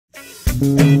Hey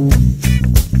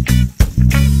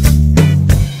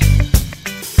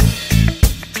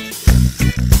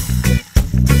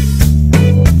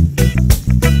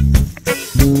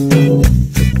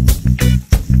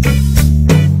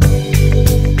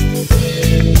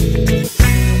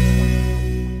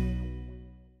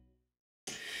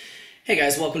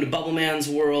guys, welcome to Bubbleman's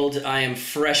World. I am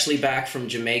freshly back from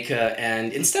Jamaica,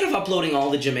 and instead of uploading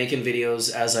all the Jamaican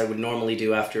videos as I would normally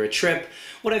do after a trip,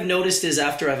 what I've noticed is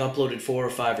after I've uploaded 4 or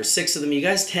 5 or 6 of them, you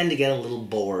guys tend to get a little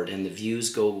bored and the views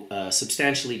go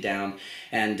substantially down,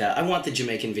 and I want the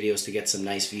Jamaican videos to get some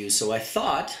nice views, so I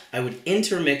thought I would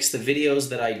intermix the videos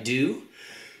that I do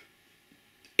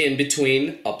in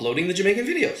between uploading the Jamaican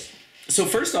videos. So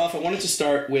first off, I wanted to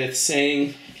start with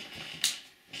saying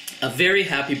a very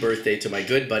happy birthday to my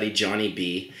good buddy Johnny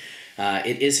B.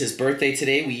 It is his birthday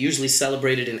today. We usually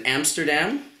celebrate it in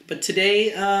Amsterdam, but today,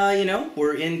 you know,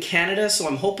 we're in Canada, so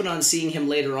I'm hoping on seeing him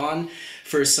later on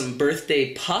for some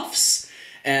birthday puffs.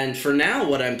 And for now,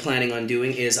 what I'm planning on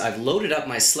doing is I've loaded up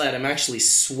my sled. I'm actually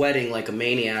sweating like a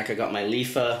maniac. I got my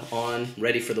Leafa on,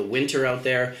 ready for the winter out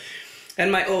there.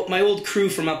 And my old crew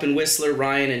from up in Whistler,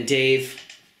 Ryan and Dave,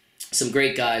 some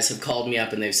great guys have called me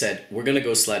up and they've said, we're going to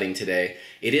go sledding today.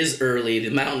 It is early. The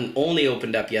mountain only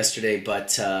opened up yesterday,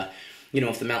 but, you know,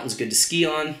 if the mountain's good to ski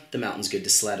on, the mountain's good to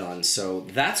sled on. So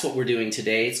that's what we're doing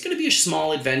today. It's going to be a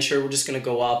small adventure. We're just going to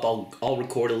go up. I'll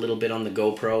record a little bit on the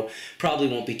GoPro. Probably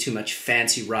won't be too much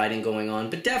fancy riding going on,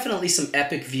 but definitely some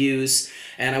epic views.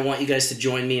 And I want you guys to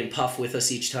join me and puff with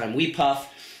us each time we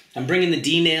puff. I'm bringing the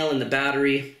D-nail in the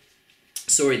battery.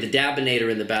 Sorry, the Dabinator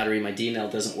in the battery. My D-nail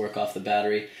doesn't work off the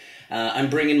battery. I'm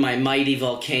bringing my Mighty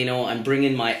Volcano, I'm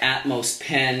bringing my Atmos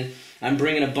pen, I'm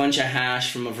bringing a bunch of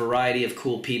hash from a variety of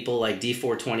cool people like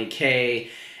D420K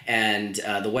and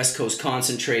the West Coast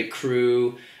Concentrate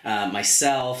crew,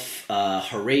 myself,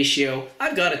 Horatio.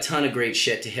 I've got a ton of great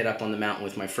shit to hit up on the mountain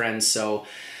with my friends, so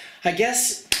I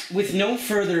guess with no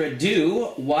further ado,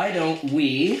 why don't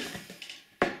we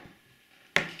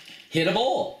hit a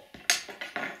bowl?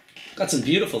 Got some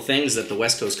beautiful things that the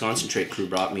West Coast Concentrate crew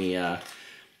brought me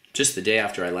just the day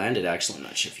after I landed, actually. I'm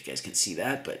not sure if you guys can see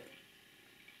that, but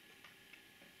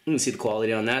you can see the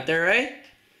quality on that there, right?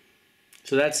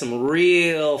 So that's some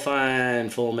real fine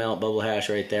full melt bubble hash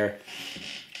right there.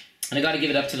 And I got to give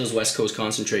it up to those West Coast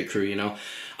Concentrate crew, you know.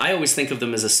 I always think of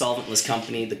them as a solventless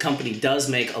company. The company does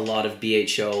make a lot of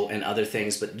BHO and other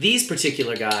things, but these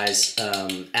particular guys,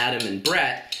 Adam and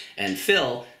Brett and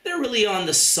Phil, they're really on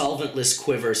the solventless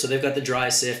quiver. So they've got the dry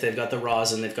sift, they've got the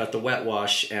rosin, they've got the wet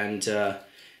wash, and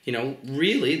you know,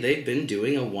 really, they've been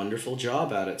doing a wonderful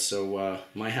job at it, so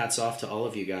my hat's off to all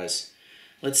of you guys.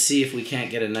 Let's see if we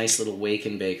can't get a nice little wake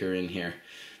and baker in here.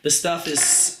 The stuff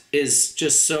is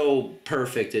just so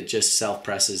perfect, it just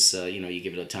self-presses, you know, you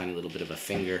give it a tiny little bit of a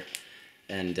finger,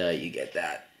 and you get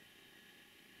that.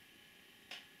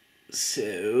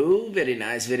 So, very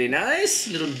nice, very nice.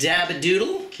 Little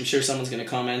dab-a-doodle. I'm sure someone's going to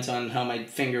comment on how my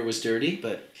finger was dirty,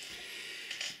 but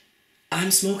I'm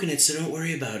smoking it, so don't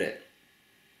worry about it.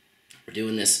 We're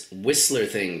doing this Whistler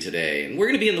thing today, and we're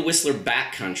going to be in the Whistler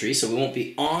Backcountry, so we won't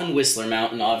be on Whistler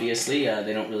Mountain, obviously.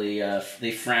 They don't really,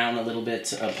 they frown a little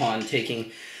bit upon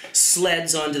taking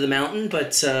sleds onto the mountain,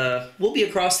 but we'll be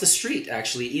across the street,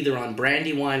 actually, either on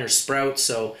Brandywine or Sprout,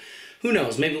 so who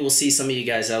knows, maybe we'll see some of you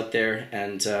guys out there,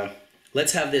 and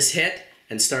let's have this hit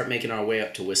and start making our way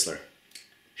up to Whistler.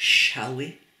 Shall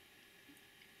we?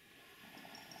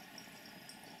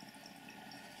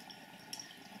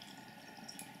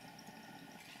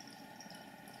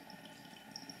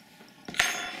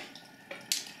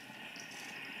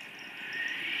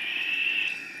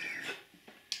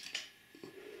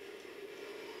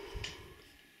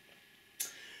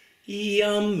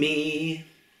 Yummy.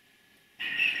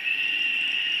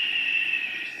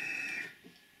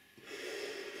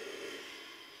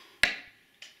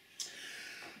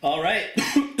 All right.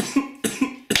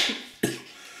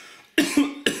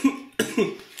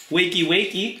 Wakey,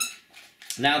 wakey.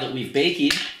 Now that we've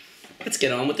baked, let's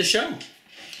get on with the show.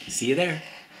 See you there.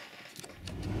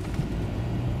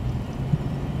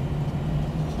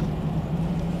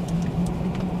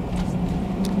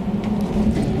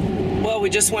 We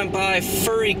just went by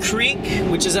Furry Creek,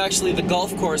 which is actually the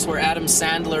golf course where Adam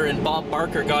Sandler and Bob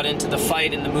Barker got into the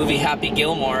fight in the movie Happy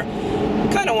Gilmore.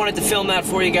 Kind of wanted to film that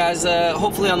for you guys.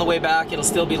 Hopefully on the way back it'll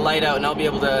still be light out and I'll be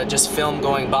able to just film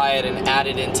going by it and add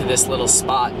it into this little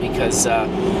spot because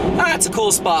it's a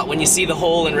cool spot when you see the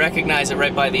hole and recognize it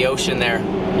right by the ocean there.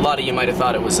 A lot of you might have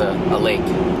thought it was a lake.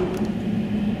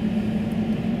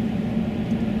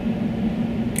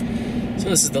 So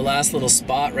this is the last little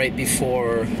spot right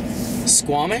before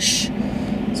Squamish.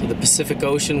 So the Pacific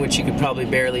Ocean, which you could probably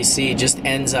barely see, just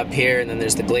ends up here, and then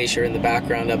there's the glacier in the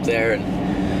background up there. And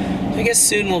I guess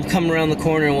soon we'll come around the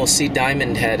corner and we'll see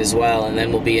Diamond Head as well, and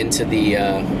then we'll be into the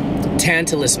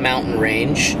Tantalus Mountain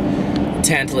Range.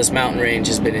 Tantalus Mountain Range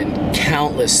has been in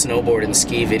countless snowboard and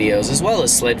ski videos, as well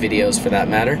as sled videos for that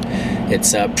matter.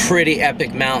 It's pretty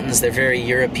epic mountains. They're very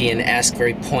European-esque,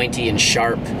 very pointy and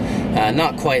sharp.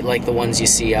 Not quite like the ones you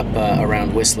see up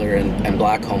around Whistler and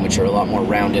Backcomb, which are a lot more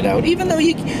rounded out. Even though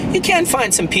you can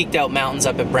find some peaked out mountains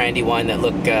up at Brandywine that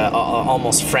look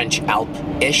almost French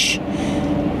Alp-ish.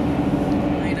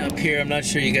 Here, I'm not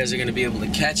sure you guys are going to be able to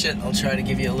catch it. I'll try to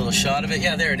give you a little shot of it.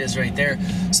 Yeah, there it is right there.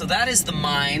 So that is the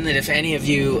mine that if any of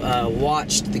you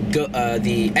watched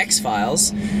the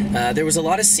X-Files, there was a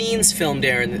lot of scenes filmed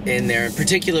there in there, in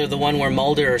particular the one where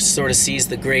Mulder sort of sees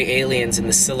the gray aliens in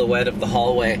the silhouette of the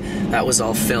hallway. That was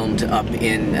all filmed up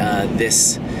in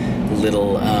this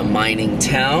little mining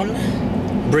town.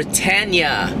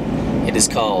 Britannia, it is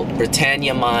called.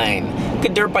 Britannia Mine.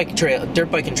 Good dirt biking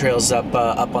trails up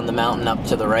on the mountain up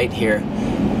to the right here,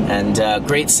 and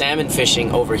great salmon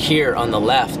fishing over here on the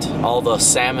left. All the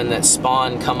salmon that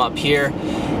spawn come up here,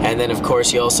 and then of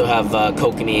course you also have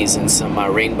kokanees and some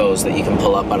rainbows that you can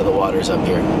pull up out of the waters up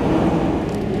here.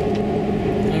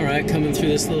 All right, coming through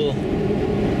this little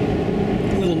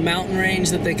mountain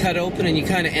range that they cut open, and you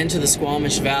kind of enter the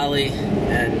Squamish Valley,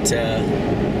 and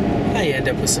you end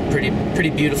up with some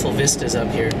pretty beautiful vistas up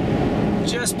here.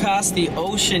 Just past the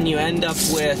ocean, you end up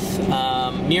with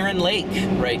Mirren Lake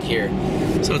right here.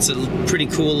 So it's a pretty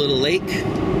cool little lake.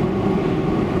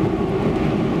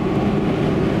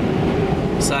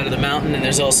 Side of the mountain, and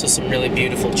there's also some really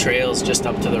beautiful trails just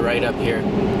up to the right up here.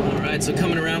 Alright, so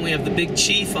coming around we have the Big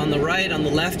Chief on the right. On the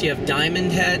left you have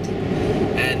Diamond Head.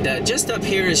 And just up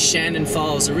here is Shannon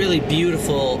Falls, a really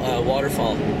beautiful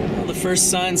waterfall. Well, the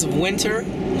first signs of winter.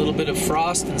 A little bit of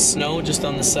frost and snow just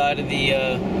on the side of the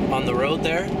on the road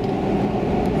there,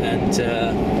 and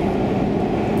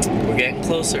we're getting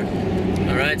closer.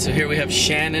 All right, so here we have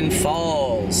Shannon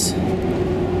Falls.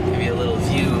 Give you a little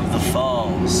view of the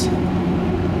falls.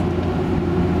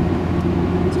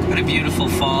 It's quite a beautiful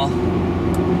fall.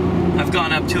 I've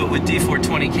gone up to it with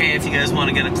D420K if you guys want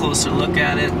to get a closer look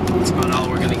at it. That's about all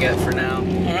we're going to get for now.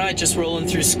 Alright, just rolling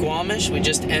through Squamish. We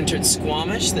just entered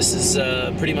Squamish. This is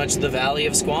pretty much the valley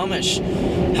of Squamish.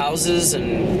 Houses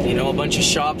and, you know, a bunch of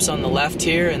shops on the left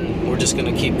here, and we're just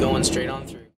going to keep going straight on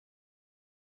through.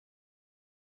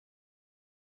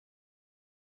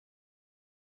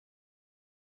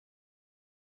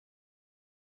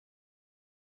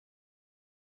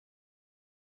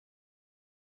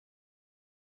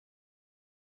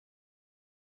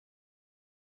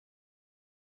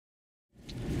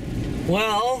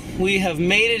 Well, we have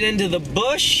made it into the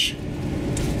bush.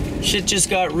 Shit just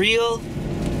got real.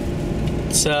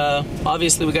 It's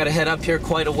obviously we got to head up here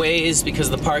quite a ways because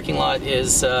the parking lot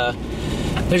is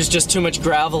there's just too much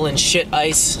gravel and shit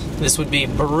ice. This would be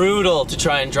brutal to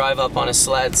try and drive up on a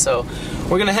sled. So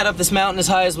we're gonna head up this mountain as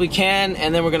high as we can,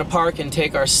 and then we're gonna park and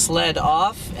take our sled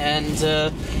off and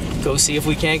go see if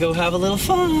we can't go have a little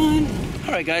fun.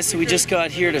 Alright guys, so we just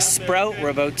got here to Sprout. We're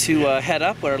about to head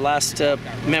up. Our last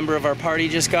member of our party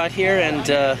just got here, and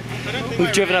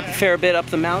we've driven up a fair bit up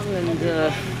the mountain, and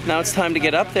now it's time to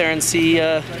get up there and see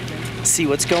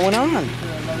what's going on.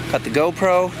 Got the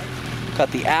GoPro,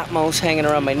 got the Atmos hanging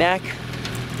around my neck,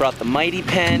 brought the Mighty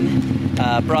Pen,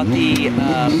 brought the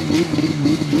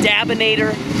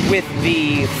Dabinator with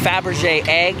the Fabergé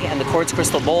egg and the quartz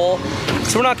crystal bowl.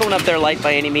 So we're not going up there light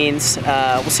by any means.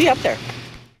 We'll see you up there.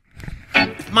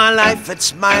 My life,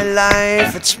 it's my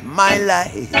life, it's my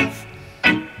life.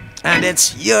 And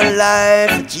it's your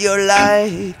life, it's your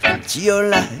life, it's your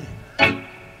life.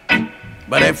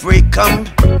 But if we come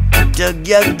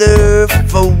together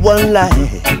for one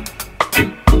life,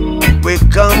 we're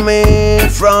coming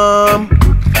from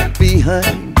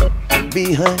behind,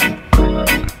 behind.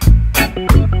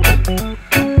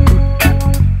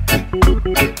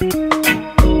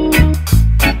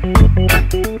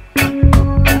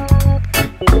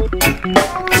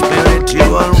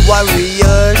 Spiritual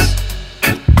warriors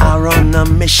are on a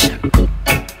mission,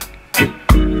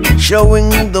 showing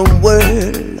the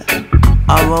world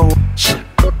our watch.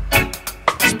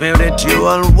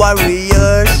 Spiritual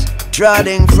warriors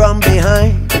trotting from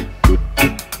behind,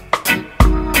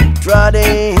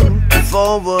 trotting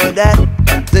forward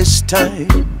at this time.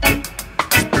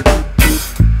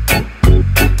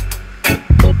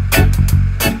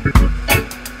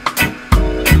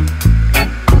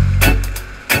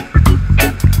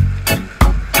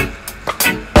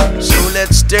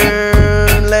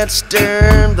 Let's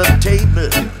turn the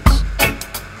tables.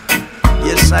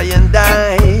 Yes, I and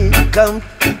I come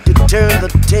to turn the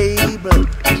table,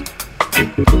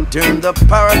 turn the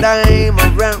paradigm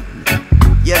around.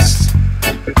 Yes,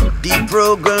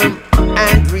 deprogram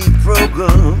and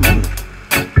reprogram,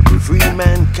 free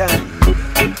mankind.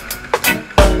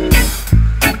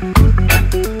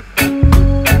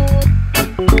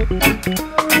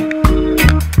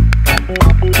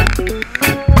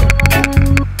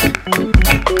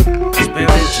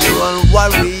 Spiritual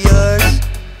warriors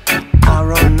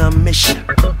are on a mission,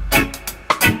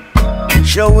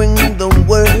 showing the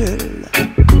world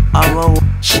our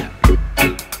watch.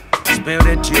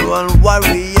 Spiritual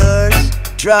warriors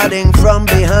trotting from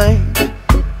behind,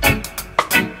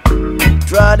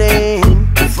 trotting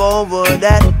forward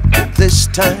at this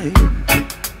time.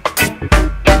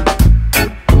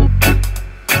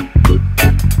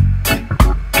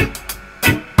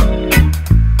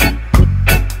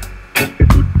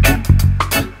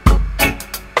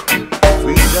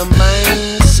 Free the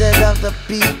mindset of the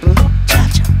people,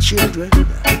 children.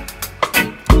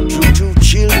 True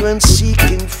children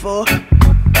seeking for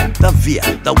the via,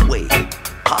 the way,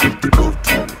 path to go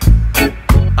through.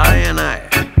 I and I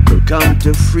come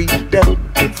to freedom,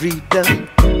 freedom,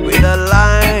 with a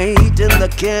light in the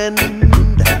candle.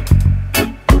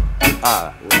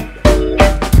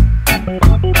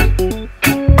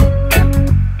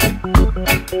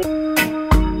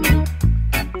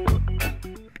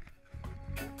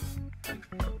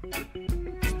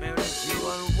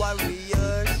 Spiritual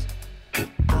warriors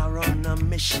are on a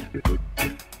mission,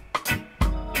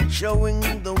 showing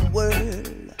the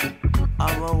world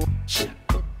our watch.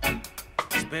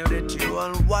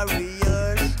 Spiritual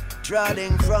warriors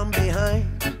trotting from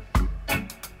behind,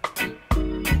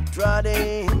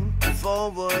 trotting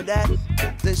forward at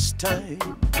this time.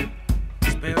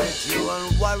 Spiritual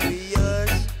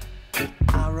warriors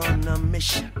are on a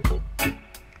mission,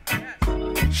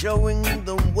 showing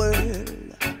the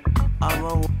world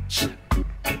our watch.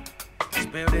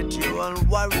 Spiritual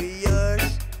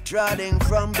warriors trotting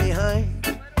from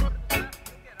behind,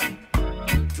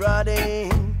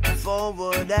 trotting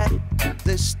forward at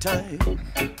this time.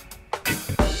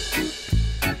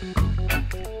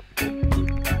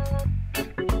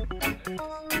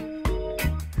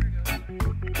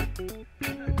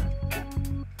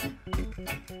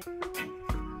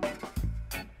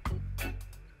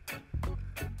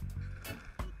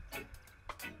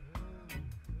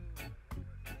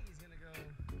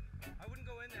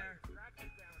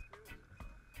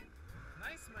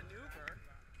 Nice maneuver.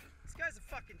 This guy's a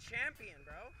fucking champion,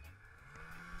 bro.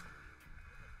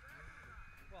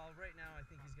 Well, right now I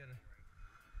think he's gonna.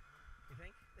 You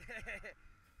think?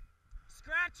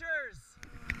 Scratchers!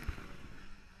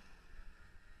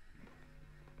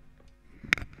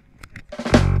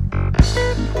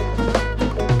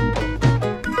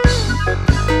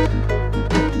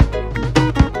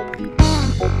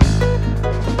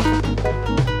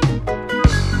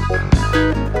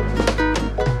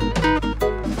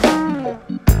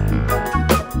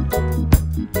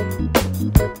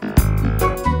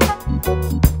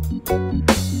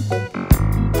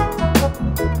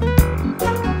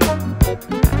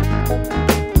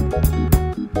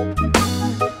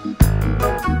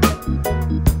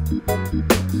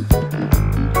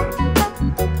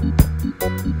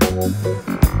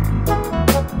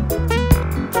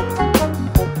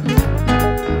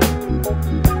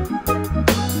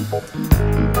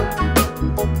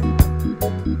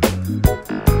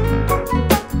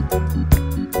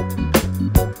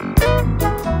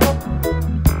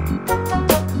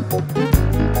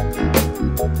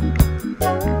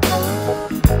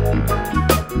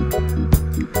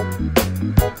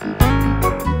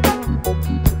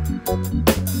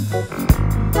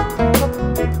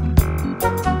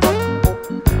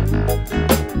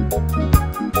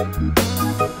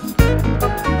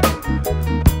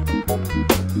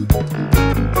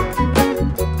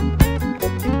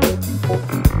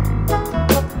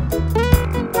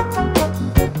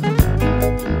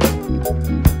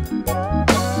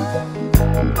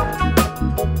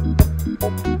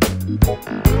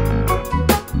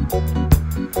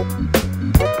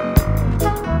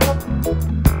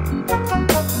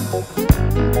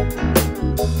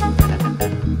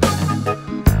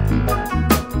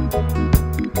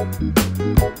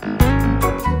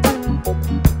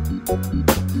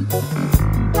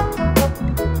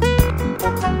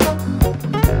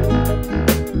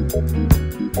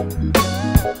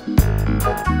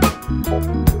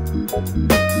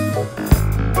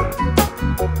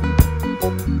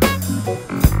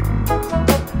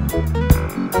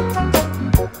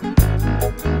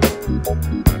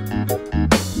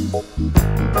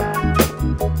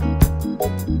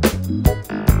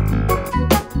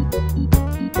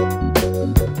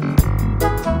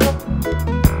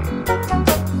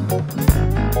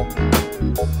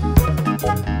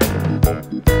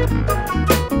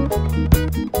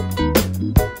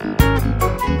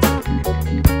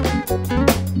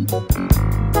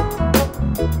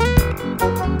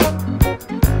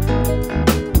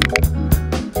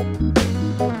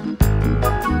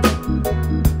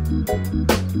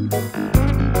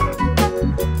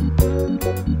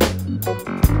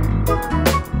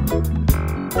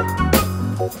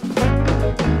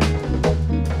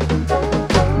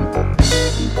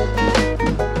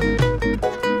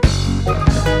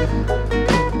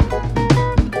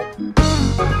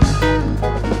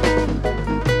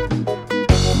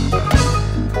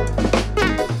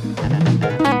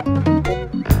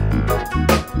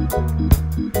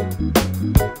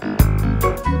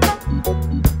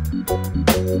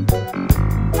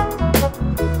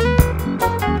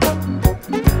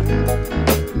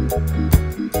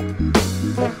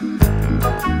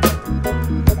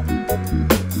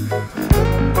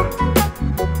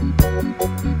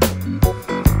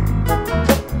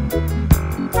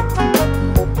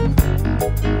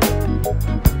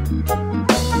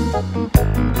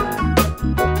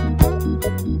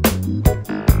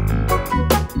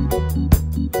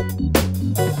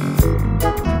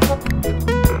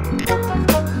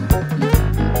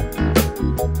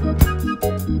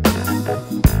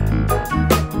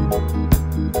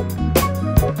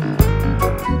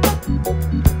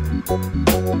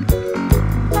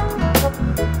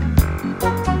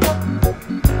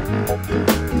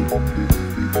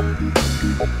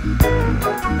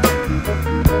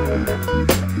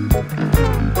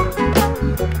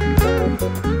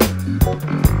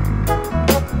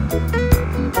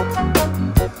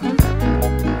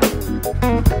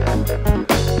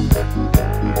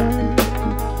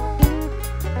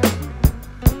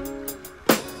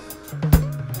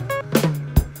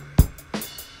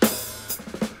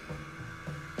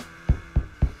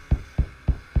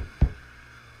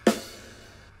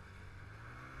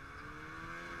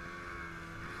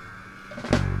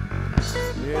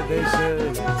 Yeah, they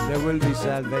said there will be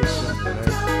salvation,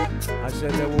 right? I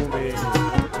said there won't be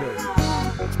any church.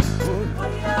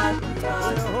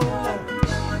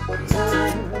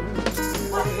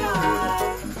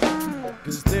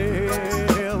 Cause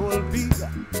there will be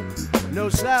no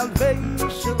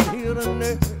salvation here on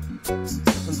earth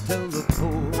until the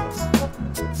poor,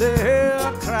 their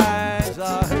cries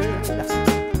are heard.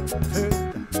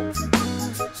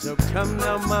 So come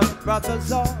now, my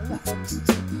brothers all,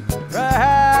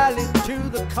 rally to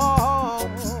the call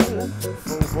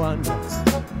for one,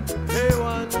 hey,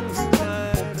 one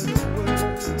united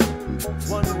word,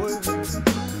 one word,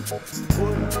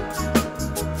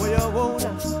 where you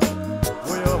wanna,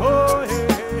 where you oh, hey,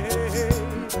 hey, hey,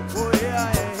 oh, yeah,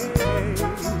 hey, hey,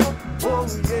 oh,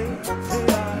 yeah,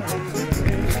 hey,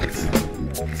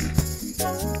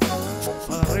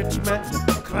 a rich man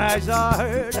cries are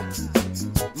heard,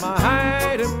 my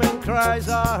hiding man cries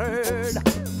are heard.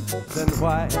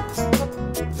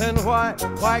 Then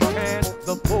why can't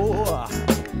the poor,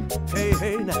 hey,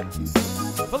 hey now,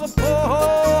 for the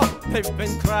poor, they've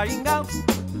been crying out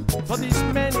for these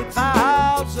many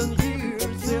thousand years,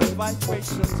 their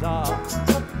vibrations are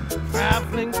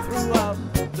traveling throughout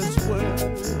this world,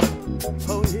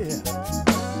 oh yeah,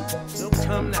 so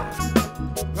come now,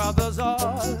 brothers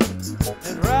all,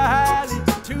 and rally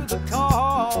to the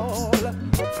call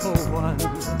for one,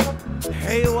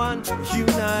 hey, one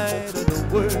united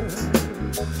word,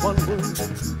 one word,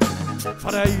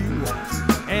 for you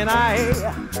and I,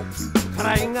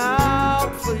 crying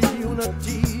out for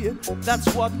unity,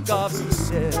 that's what God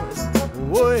said,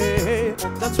 oh, hey,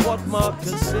 that's what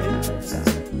Marcus said,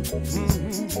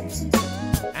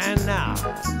 and now,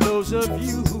 those of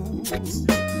you who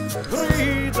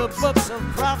read the books of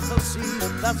prophecy,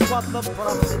 that's what the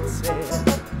prophet said,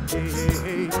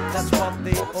 hey, that's what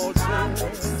they all said.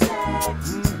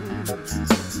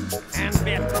 And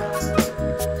better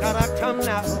gotta come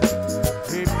now.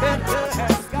 Hey, better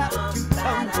has got to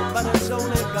come, but it's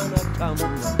only gonna come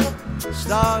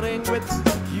starting with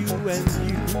you and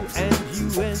you and you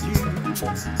and you.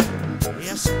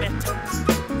 Yes, better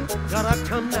gotta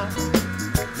come now.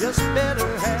 Yes, better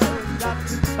has got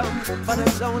to come, but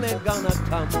it's only gonna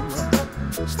come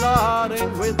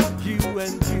starting with you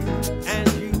and you and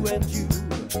you and you.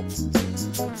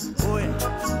 Oh yeah,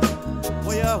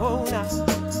 oh yeah, oh now,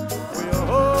 oh yeah,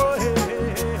 oh hey,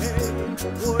 hey, hey,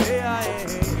 oh yeah, hey,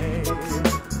 hey,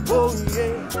 oh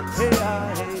yeah, hey,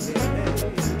 hey, hey.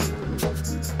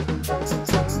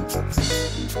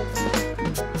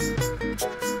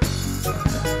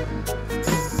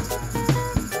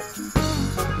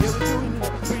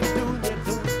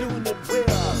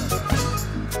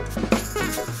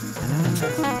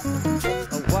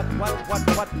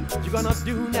 What you gonna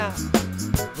do now?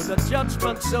 with the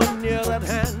judgment so near at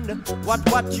hand.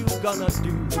 What you gonna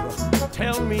do?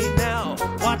 Tell me now,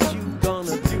 what you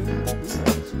gonna do?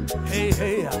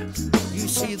 Hey, you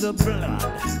see the blood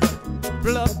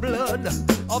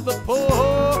of the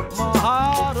poor, my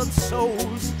heart and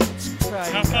souls. It's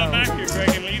crying How far back here, Greg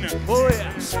and Lena? Oh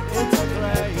yes, it's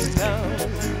crying out.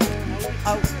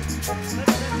 Out.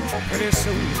 Pretty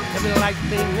soon, there'll be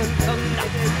lightning and thunder.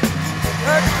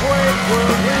 Earthquake,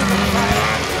 whirlwind, fire.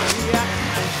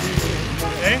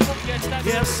 Hey?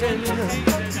 Yes, and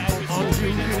on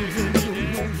you.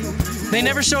 They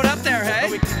never showed up there, hey?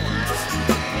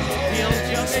 Feel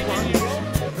just one.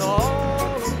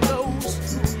 All of those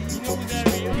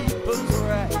people's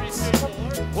rights.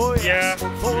 Oh Yeah.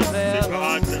 for their Super own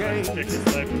hard to gain. pick his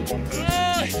life.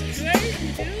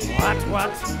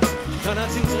 What gonna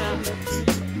do now?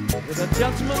 With a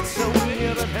judgment so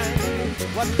near at hand.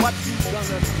 What you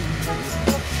gonna do?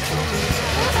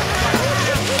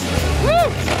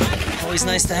 Always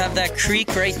nice to have that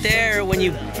creek right there when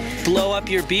you blow up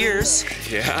your beers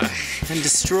Yeah. and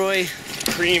destroy.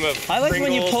 Cream of I like when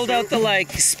you Pringles. pulled out the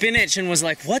like spinach and was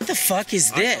like, what the fuck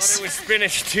is I thought this? it was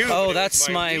spinach too. Oh, but it that's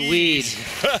was my weed.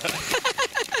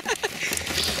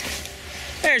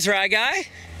 There's Rye Guy.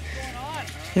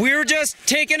 We were just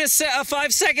taking a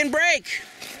 5-second break.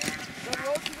 The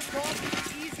road to the top is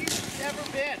the easiest it's ever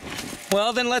been.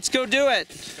 Well, then let's go do it.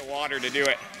 The water to do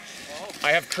it.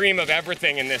 I have cream of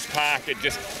everything in this pack. It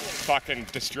just fucking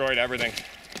destroyed everything.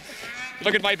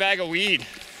 Look at my bag of weed.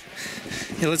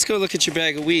 Yeah, let's go look at your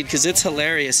bag of weed because it's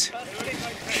hilarious.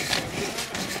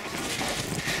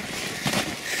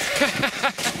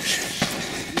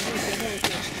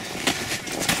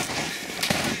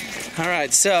 All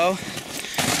right, so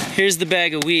here's the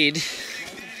bag of weed.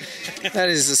 That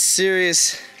is a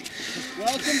serious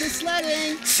Welcome to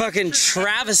sledding. fucking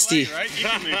travesty. Right? You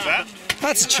can move that.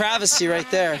 That's a travesty right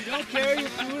there. Don't carry your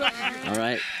food up. All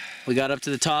right, we got up to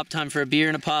the top. Time for a beer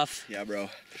and a puff. Yeah, bro.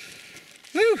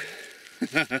 Woo!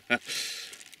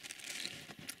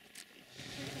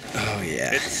 Oh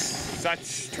yeah. It's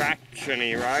such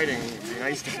traction-y riding. It'd be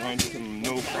nice to find some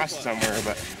no crust somewhere,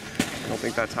 but I don't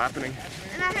think that's happening.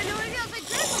 And I had no idea. I was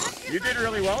like, Greg, You did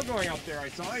really well going up there. I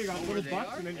saw you got little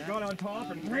bucks and then you got on top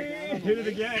and hit it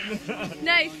again.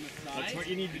 nice. That's what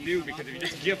you need to do, because if you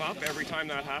just give up every time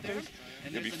that happens,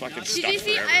 you'll be fucking stuck Did you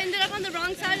see? forever. I ended up on the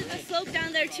wrong side of the slope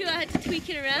down there too. I had to tweak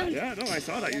it around. Yeah, no, I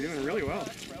saw that. You're doing really well.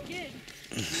 Good.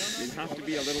 You have to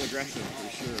be a little aggressive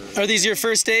for sure. Are these your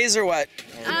first days or what?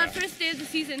 First day of the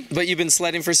season. But you've been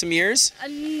sledding for some years?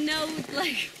 No,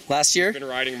 like Last year? I've been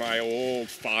riding my old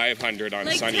 500 on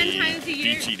Like sunny 10 times a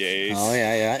year. beachy days. Oh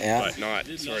yeah. But not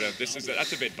sort of.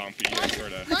 That's a bit bumpy.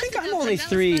 Sort of. I think I'm only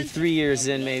three years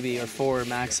in, maybe, or 4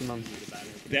 maximum.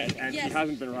 And Yes. she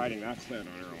hasn't been riding that sled on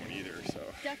her own either, so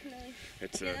Definitely.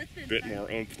 it's Yeah, a that's been bit fun. more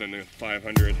oomph than the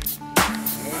 500.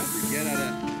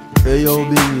 Hey yo,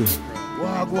 baby.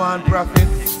 Wagwan prophet.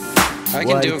 I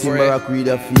can do it for you. Timber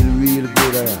reader feel real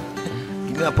good.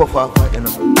 Give me a puff off, you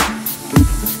know.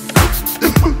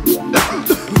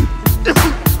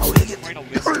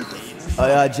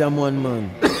 I jam one man.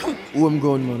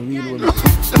 Homegrown man, real one.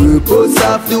 Purpose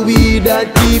of the weed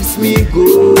that keeps me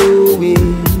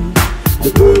going.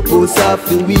 The purpose of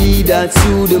the weed that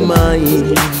soothes the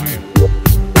mind.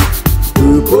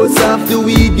 Purpose of the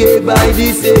weed gave by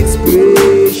this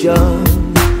expression.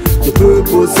 The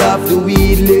purpose of the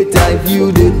weed, let I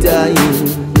view the time.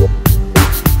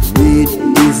 Weed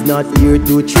is not here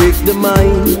to trick the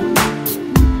mind.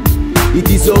 It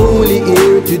is only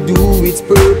here to do its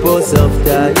purpose of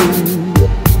time.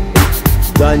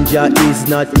 Ganja is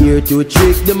not here to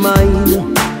trick the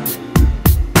mind.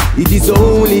 It is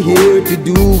only here to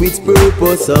do its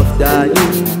purpose of time.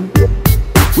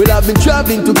 Well, I've been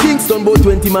traveling to Kingston about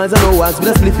 20 miles an hour. Been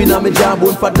a slipping on my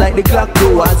jawbone fat like the clock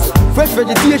towers. Fresh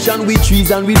vegetation with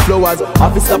trees and with flowers.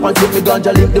 Office stop and take me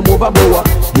ganja, link them over bower.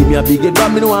 Give me a big head, but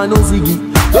me no want no ziggy.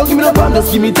 Don't give me no palm,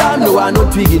 just give me time, no want no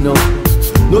twiggy, no.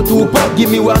 No 2 pop,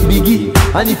 give me 1 biggie.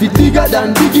 And if it bigger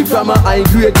than biggie from a high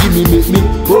grade, give me, make me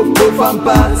puff, puff and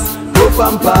pass, puff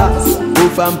and pass,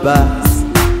 puff and pass.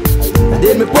 And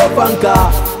then me puff and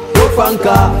cough, puff and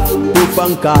cough, puff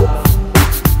and cough.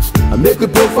 And make me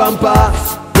puff and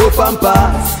pass, puff and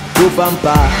pass, puff and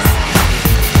pass.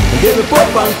 And then me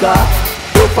puff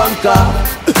and cough.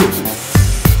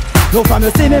 No from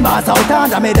you see me mass out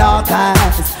under me dark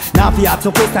eyes. Now if you have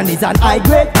some question is an high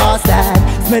grade bastard.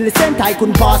 Smell the scent I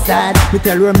couldn't pass that. Me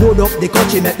tell you load up the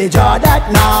country make me draw that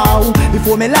now.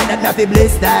 Before me like that me have to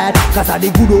bliss that. Cause of the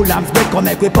good old lambs bread come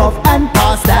make we puff and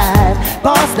pass that.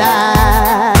 Pass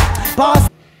that. Pass.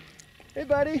 Hey,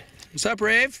 buddy. What's up,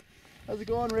 Rave? How's it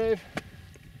going, Rave?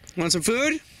 Want some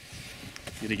food? You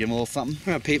gonna give him a little something?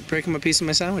 I'm gonna break him a piece of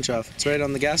my sandwich off. It's right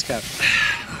on the gas cap.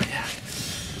 Oh yeah.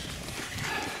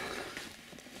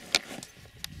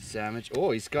 Sandwich.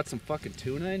 Oh, he's got some fucking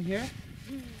tuna in here.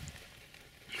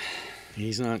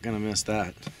 He's not gonna miss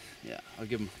that. Yeah, I'll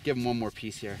give him one more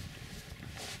piece here.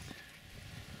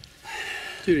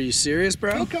 Dude, are you serious,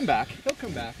 bro? He'll come back. He'll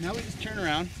come back. Now we just turn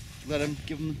around, let him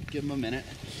give him a minute.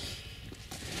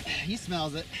 He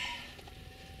smells it.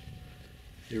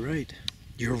 You're right.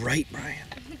 You're right, Brian.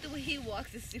 The way he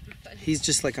walks is super funny. He's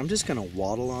just like, I'm just gonna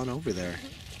waddle on over there.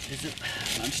 Is it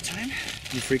lunchtime?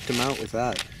 You freaked him out with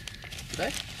that. Did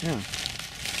I? Yeah.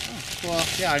 Oh, well,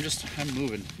 yeah. I'm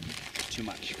moving too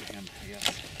much for him, I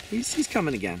guess. He's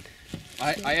coming again.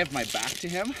 I have my back to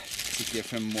him to give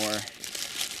him more.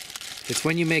 It's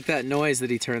when you make that noise that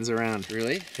he turns around.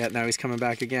 Really? Yeah, now he's coming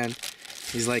back again.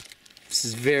 He's like, this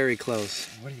is very close.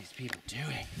 What are these people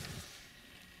doing?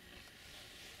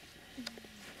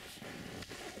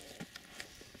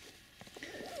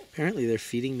 Apparently they're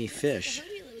feeding me fish.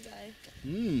 Howdy, little guy.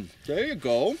 There you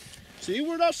go. See,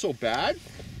 we're not so bad.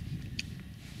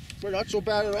 We're not so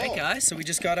bad at all. Alright guys, so we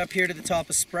just got up here to the top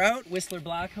of Sprout, Whistler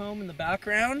Backcomb in the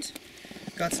background.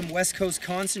 Got some West Coast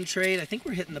concentrate. I think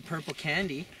we're hitting the purple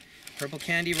candy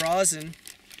rosin.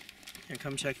 Here,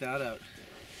 come check that out.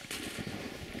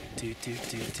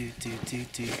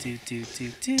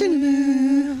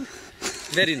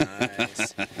 Very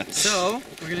nice. So,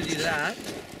 we're gonna do that.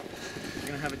 We're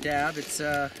gonna have a dab. It's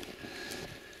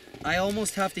I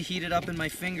almost have to heat it up in my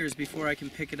fingers before I can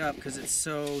pick it up because it's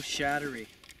so shattery.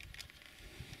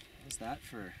 What's that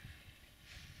for?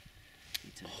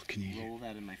 Can you roll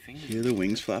that in my fingers? hear the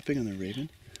wings flapping on the raven?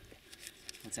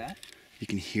 What's that? You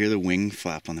can hear the wing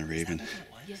flap on the raven.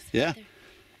 Yes, Yeah. right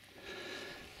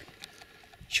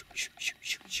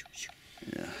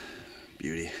there. Yeah.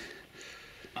 Beauty.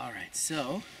 Alright,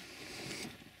 so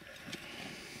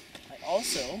I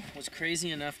also was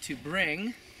crazy enough to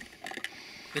bring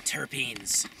the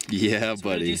terpenes. Yeah, So we're gonna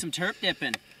buddy. do some terp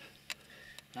dipping.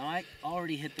 Now I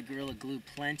already hit the Gorilla Glue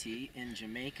plenty in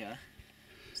Jamaica.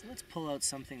 So let's pull out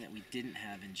something that we didn't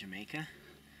have in Jamaica.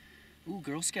 Ooh,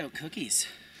 Girl Scout cookies.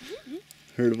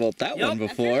 Heard about that Yup. one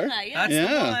before. Yeah. That's the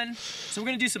Yeah. one. So we're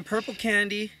gonna do some purple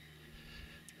candy.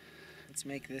 Let's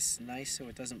make this nice so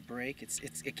it doesn't break.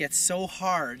 It gets so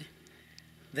hard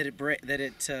that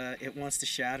it wants to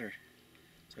shatter.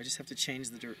 So I just have to change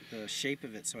the shape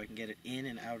of it so I can get it in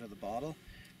and out of the bottle.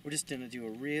 We're just gonna do a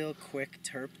real quick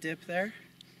terp dip there.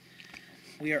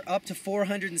 We are up to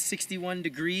 461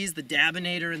 degrees. The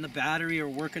dabinator and the battery are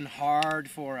working hard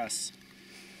for us.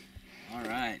 All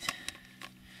right.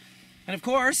 And of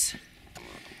course,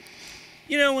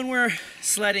 you know, when we're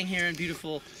sledding here in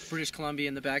beautiful British Columbia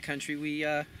in the backcountry, we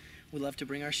love to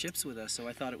bring our ships with us. So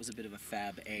I thought it was a bit of a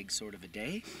fab egg sort of a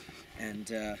day.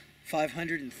 And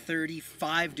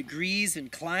 535 degrees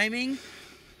and climbing.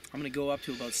 I'm gonna go up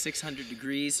to about 600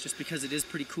 degrees just because it is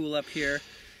pretty cool up here.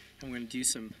 And we're gonna do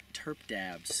some terp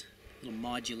dabs, a little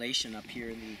modulation up here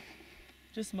in the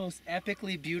just most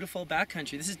epically beautiful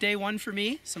backcountry. This is day one for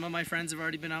me. Some of my friends have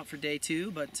already been out for day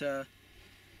two, but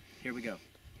here we go.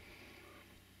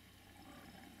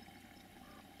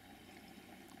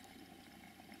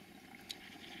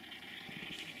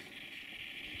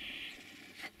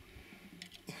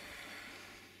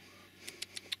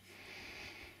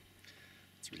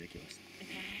 It's ridiculous.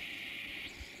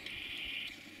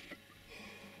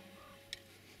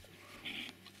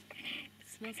 It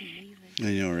smells amazing.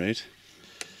 I know, right?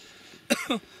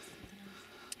 Oh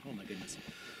my goodness.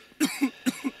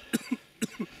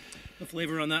 The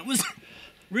flavor on that was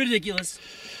ridiculous.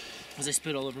 As I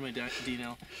spit all over my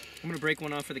D-nail. I'm gonna break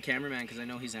one off for the cameraman because I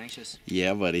know he's anxious.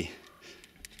 Yeah, buddy.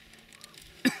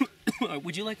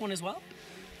 Would you like one as well?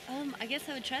 I guess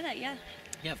I would try that, yeah.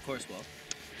 Yeah, of course, Will.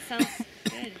 Sounds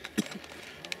good.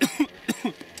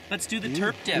 Let's do the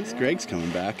terp dip. Greg's coming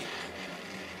back.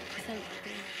 Sounds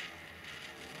good.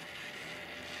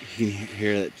 You can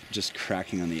hear it just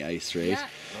cracking on the ice, right? Yeah.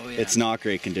 Oh, yeah. It's not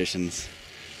great conditions.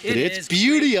 It But it's is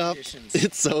beauty great up. conditions.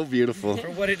 It's so beautiful.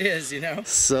 For what it is, you know?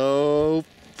 So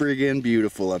friggin'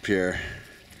 beautiful up here.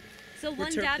 So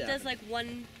one terp dab dabbing. does like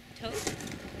one toast?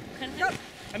 Kind of Yep. thing?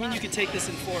 I mean, you could take this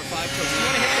in 4 or 5 toasts. You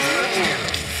want to hit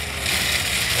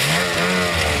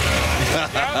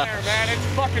this Down there, man. It's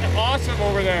fucking awesome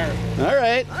over there. All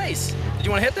right. Nice. Did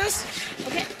you want to hit this?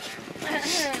 Okay.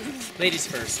 Ladies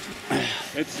first.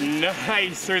 It's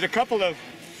nice. There's a couple of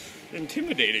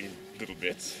intimidating little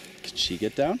bits. Could she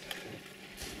get down?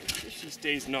 If she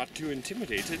stays not too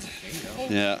intimidated.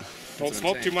 Yeah. Don't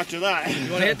smoke too much of that.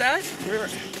 You want to hit that?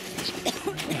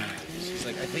 She's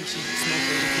like, I think she smoked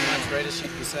a little too much right as she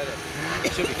said it.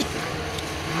 Should be.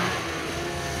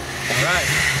 All right.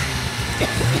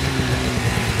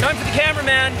 Time for the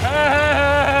cameraman.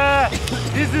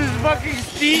 This is fucking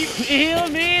steep hill,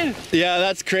 man. Yeah,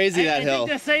 that's crazy, that hill.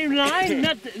 The same line,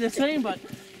 not the same, but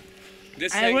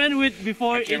I went with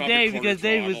before Dave because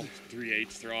Dave was 3/8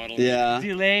 throttle. Yeah.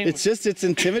 too lame. It's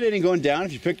intimidating going down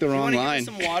if you pick the wrong line.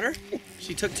 Some water?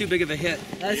 She took too big of a hit.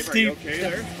 That's steep. Okay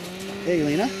there? Hey,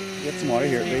 Lena, get some water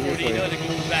here. Right here for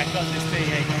you. Back on this thing,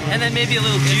 eh? And then maybe a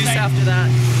little juice after that.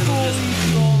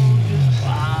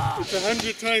 It's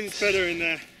 100 times better in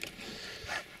there.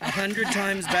 100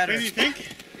 times better. What do you think?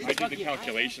 I did the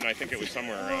calculation. I think it was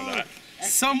somewhere around that.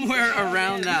 Somewhere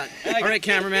around that. All right,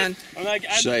 cameraman.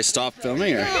 Should I stop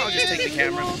filming or? I'll just take the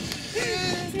camera.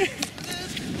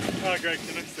 Oh, Greg,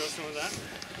 can I steal some of that?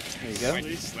 There you go.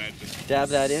 My sled just Dab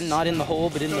that in, not in the hole,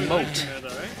 but in the moat.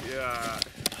 yeah.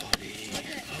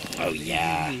 Oh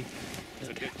yeah. It's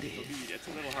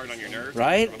a little hard on your nerves.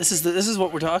 Right? This is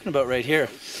what we're talking about right here.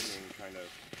 Kind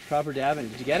of Proper dabbing.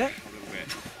 Did you get it? a little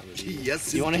bit.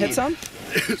 Yes. You want to hit some?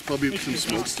 There's probably some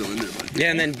smoke still in there, but Yeah,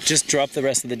 and then just drop the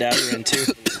rest of the dabber in too.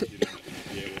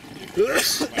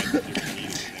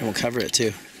 And we'll cover it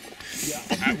too.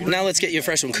 Now let's get you a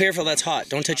fresh one. Careful, that's hot.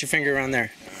 Don't touch your finger around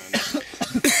there.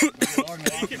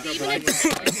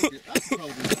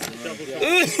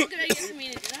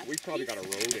 We probably got a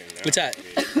road in there. What's that?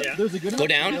 There's a good Go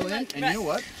down? And you know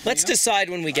what? Let's decide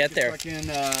when we get there. Fucking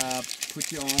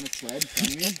put you on a sled in front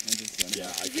of me and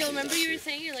just Yo, remember you were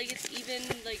saying it like it's even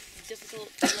like difficult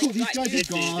to Oh, like these drive. guys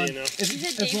are gone. said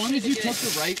As Dave long as couldn't you do took it.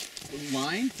 the right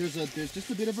line, there's just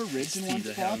a bit of a ridge in one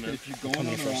spot, but if you're going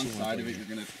on the wrong side of it, you're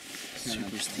gonna kind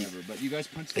of whatever. But you guys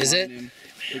punch the Is line it? in.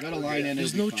 They got a line in.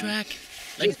 There's it'll no be fine. track.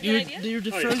 Like you're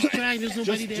the first track. There's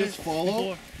nobody there. Just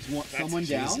follow someone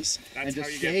down Jesus. and That's how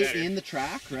just you get stay better. in the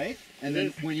track, right? And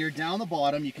then when you're down the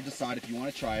bottom, you can decide if you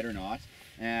want to try it or not.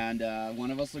 And one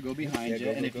of us will go behind you,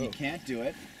 and if you can't do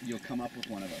it, you'll come up with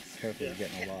one of us. Careful, you're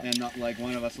getting a lot. And not like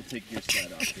one of us will take your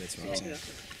sled off. That's what I'm saying.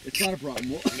 It's not a problem.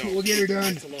 We'll get her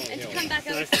done. And to come back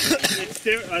out.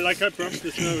 I like I brushed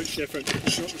the snow. It's different.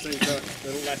 It's not the same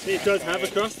crust. It does have a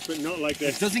crust, but not like It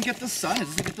this. doesn't get the sun. It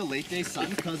doesn't get the late day sun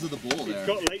because of the bowl there. It's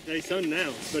got late day sun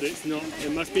now, but it's not.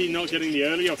 It must be not getting the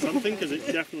early or something because it's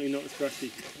definitely not as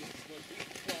crusty.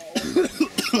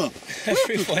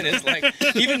 Everyone is like,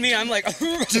 even me, I'm like,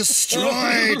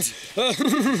 destroyed.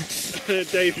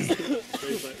 Dave's like,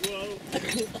 whoa.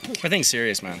 that thing's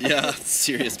serious, man. Yeah,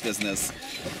 serious business.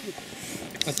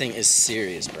 That thing is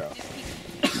serious, bro.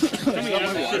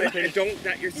 And don't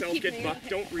let yourself Keep get me bucked.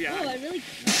 Don't Oh, react I really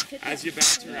hit as you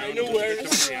bounce around. I know where.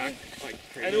 Don't react like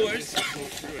crazy. I know where. Just go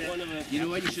through it. You know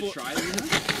what you should try, Lena?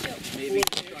 Maybe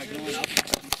try going up.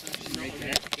 Right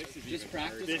there. Just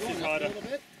practice This going is up harder. a little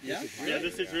bit. Yeah? Yeah,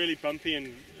 this is really bumpy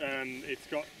and it's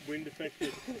got wind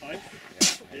affected ice.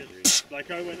 Like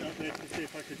I went up there to see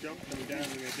if I could jump coming down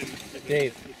and I didn't.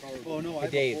 Dave. Oh no, I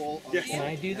have Dave. a whole... Yes. Can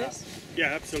I do this? Yeah,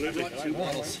 absolutely. Two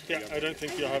bottles. Yeah, I don't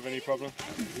think you'll have any problem.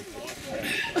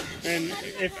 And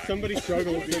if somebody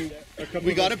struggles, then a couple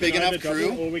We of got us a big can enough either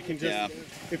double, crew. or we can just, Yeah.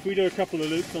 if we do a couple of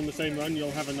loops on the same run,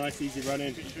 you'll have a nice easy run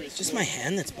in. It's just my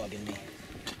hand that's bugging me.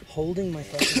 Holding my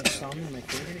fucking thumb and my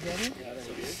finger together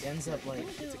ends up like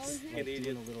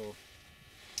doing a little.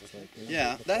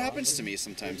 Yeah, that happens to me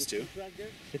sometimes too. It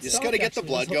You just gotta get the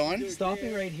blood going.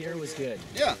 Stopping right here was good.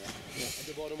 Yeah.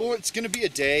 Well, it's gonna be a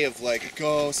day of like,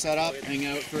 go, set up, hang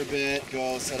out for a bit,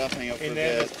 go, set up, hang out for a In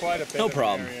there, there's bit. quite a bit No of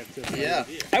problem. area to- Yeah.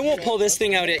 I won't pull this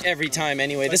thing out every time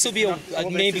anyway. This will be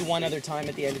maybe one other time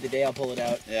at the end of the day. I'll pull it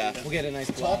out. Yeah. We'll get a nice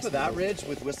Top blast. of that ridge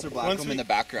with Whistler Once Backcomb we- in the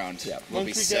background will be Once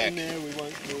we get in sick. there, we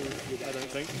won't, I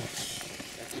don't think.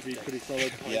 That should be pretty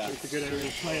solid. Yeah. It's a good area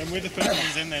to play. And with the first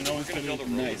ones in there, no one's going to Build a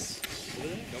road. Nice.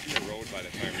 There'll be a road by the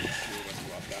time the two of us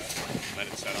go up that. Let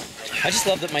it set up. I just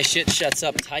love that my shit shuts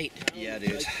up tight. Yeah, dude.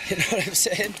 You know what I'm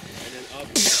saying?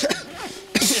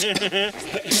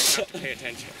 Pay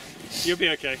attention. You'll be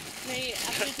okay. Maybe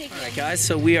after you take Alright guys,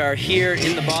 so we are here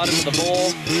in the bottom of the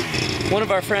bowl. One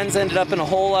of our friends ended up in a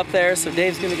hole up there, so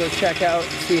Dave's gonna go check out,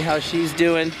 see how she's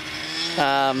doing.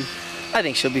 I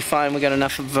think she'll be fine. We got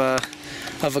enough of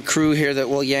a crew here that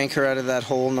will yank her out of that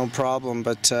hole, no problem,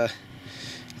 but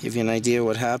give you an idea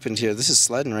what happened here. This is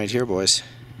sledding right here, boys.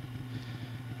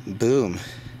 Boom.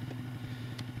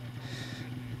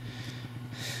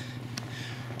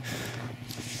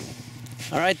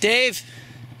 Alright, Dave.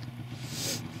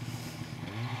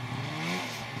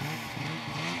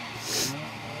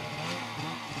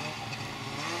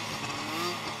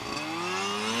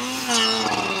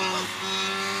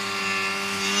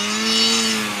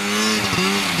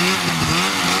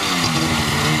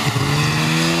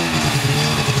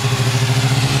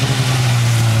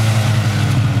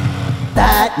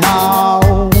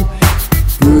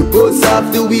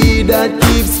 of the weed that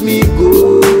keeps me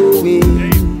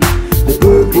going. The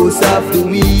purpose of the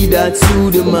weed that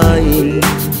soothes the mind.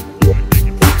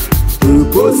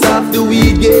 Purpose of the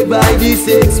weed gave by this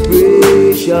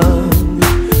expression.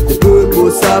 The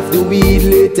purpose of the weed,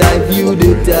 let I view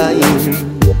the time.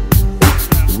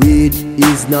 Weed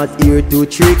is not here to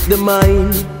trick the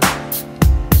mind.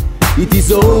 It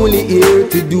is only here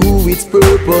to do its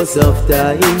purpose of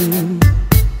time.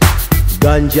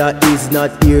 Ganja is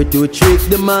not here to trick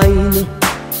the mind.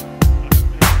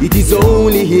 It is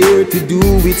only here to do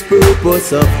its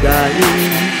purpose of time.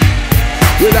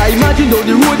 Well, I imagine down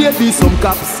the road there be some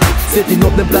cops setting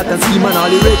up the plot and scheme and all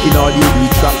the wrecking all the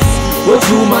weed traps. But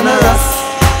you man a ras,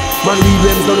 man we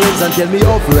rems the rems and tell me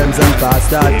off rems and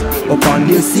fast that. Up on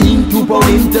the scene, 2 pound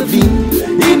intervene.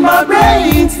 In my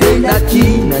brain, stay that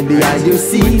keen. And behind the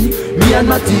scene, me and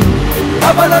my team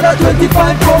have another 25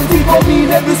 pounds for me.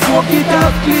 Every smoke it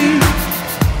up clean.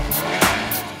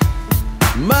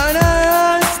 Man a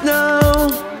ras now.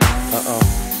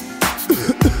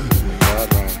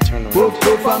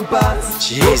 Puff and pass,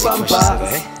 Jeez, puff and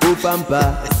pass, puff and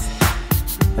pass.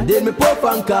 And then me puff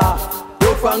and cough,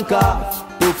 puff and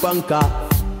cough, puff and cough.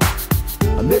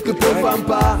 I make a puff and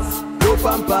pass, puff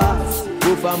and pass,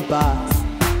 puff and pass.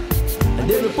 And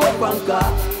then me puff and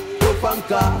cough, puff and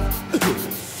cough.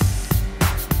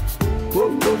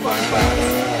 Puff and pass,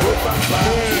 puff and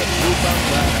pass, puff and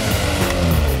pass.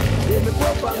 Then me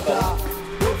puff and cough,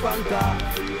 puff and cough,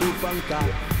 puff and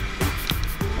cough.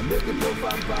 I make a puff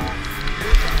and pass.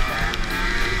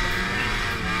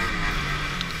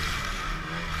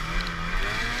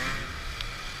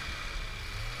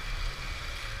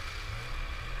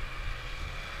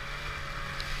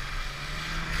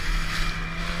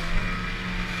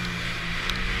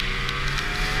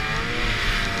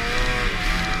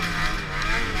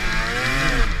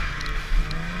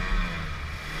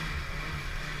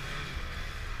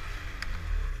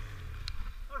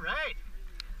 All right.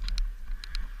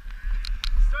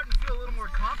 Starting to feel a little more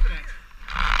confident.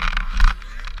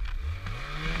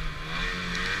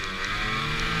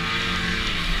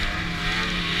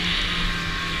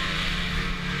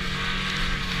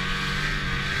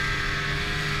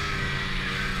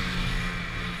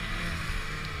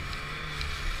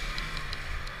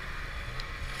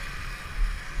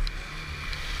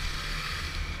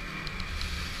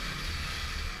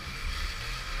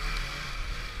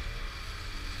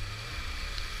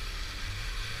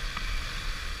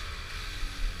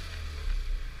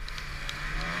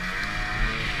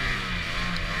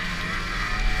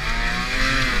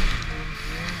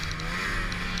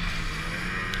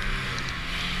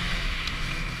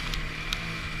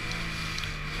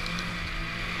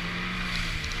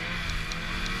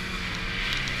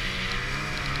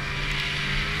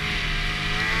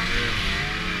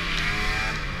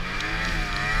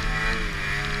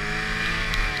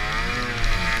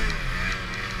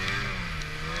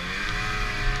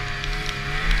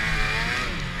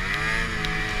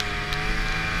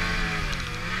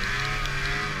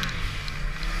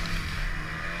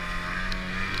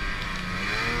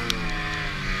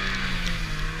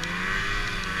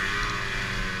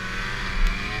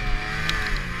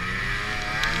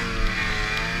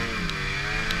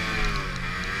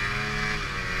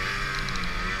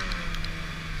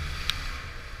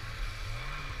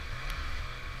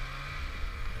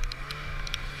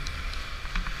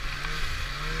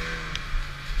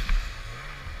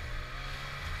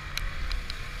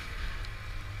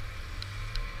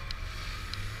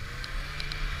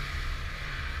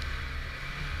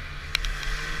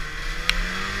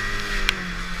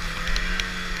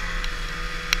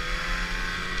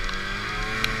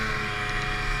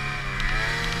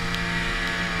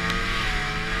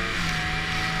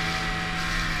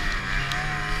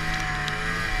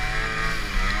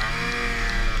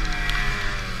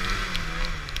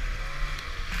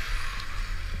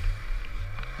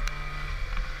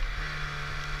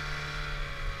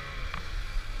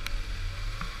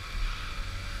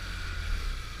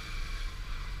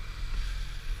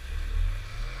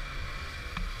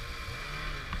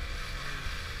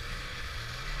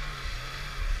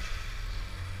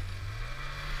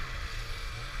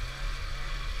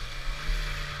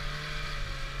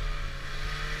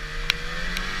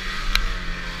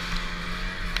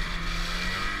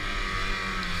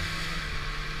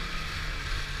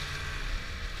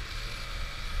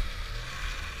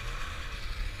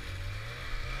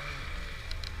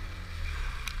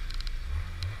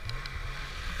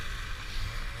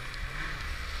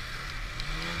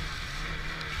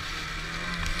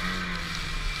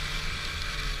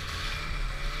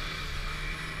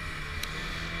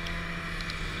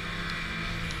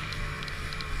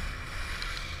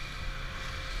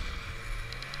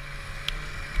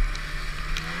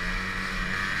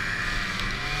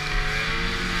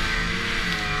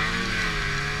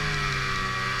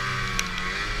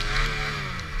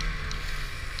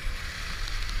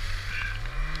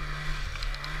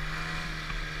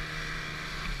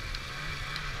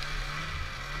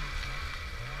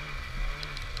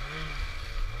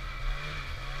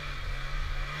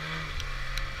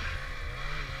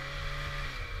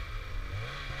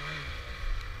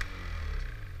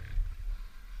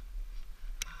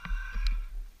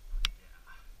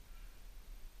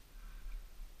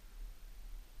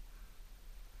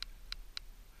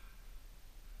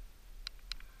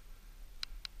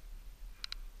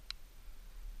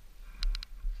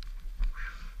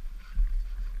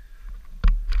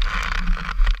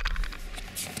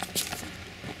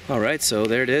 Alright, so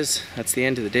there it is. That's the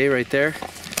end of the day right there.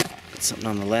 Got something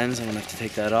on the lens. I'm gonna have to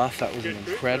take that off. That was an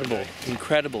incredible,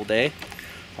 incredible day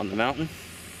on the mountain.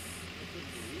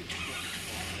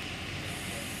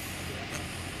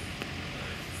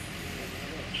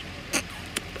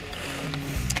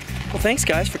 Well, thanks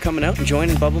guys for coming out and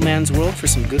joining Bubbleman's World for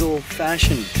some good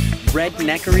old-fashioned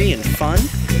redneckery and fun.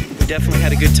 We definitely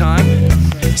had a good time.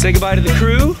 Say goodbye to the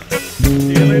crew.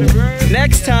 See you later, bro.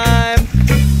 Next time.